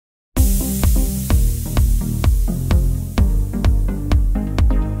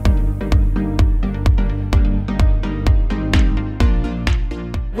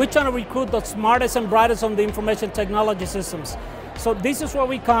trying to recruit the smartest and brightest on the information technology systems. So this is where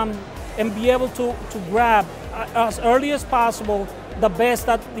we come and be able to grab as early as possible the best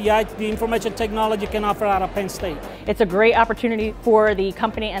that the information technology can offer out of Penn State. It's a great opportunity for the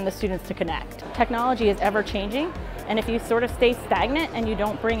company and the students to connect. Technology is ever changing, and if you sort of stay stagnant and you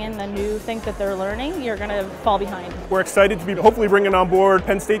don't bring in the new things that they're learning, you're going to fall behind. We're excited to be hopefully bringing on board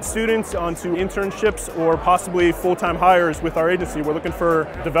Penn State students onto internships or possibly full-time hires with our agency. We're looking for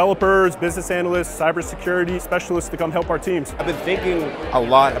developers, business analysts, cybersecurity specialists to come help our teams. I've been thinking a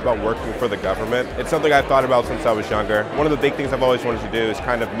lot about working for the government. It's something I've thought about since I was younger. One of the big things I've always wanted to do is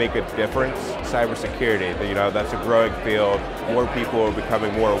kind of make a difference. Cybersecurity, that's a growing field. More people are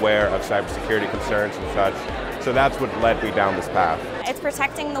becoming more aware of cybersecurity concerns and such. So that's what led me down this path. It's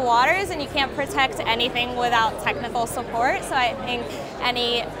protecting the waters, and you can't protect anything without technical support. So I think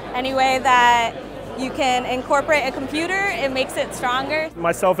any way that you can incorporate a computer, it makes it stronger.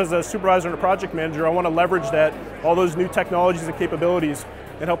 Myself as a supervisor and a project manager, I want to leverage all those new technologies and capabilities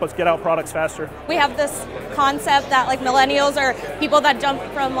and help us get out products faster. We have this concept that millennials are people that jump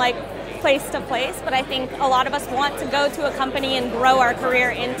from place to place, but I think a lot of us want to go to a company and grow our career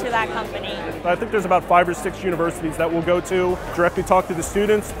into that company. I think there's about 5 or 6 universities that we'll go to, directly talk to the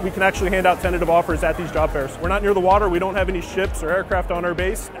students. We can actually hand out tentative offers at these job fairs. We're not near the water, we don't have any ships or aircraft on our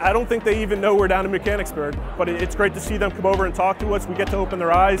base. I don't think they even know we're down in Mechanicsburg, but it's great to see them come over and talk to us. We get to open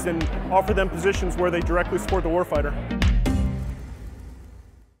their eyes and offer them positions where they directly support the warfighter.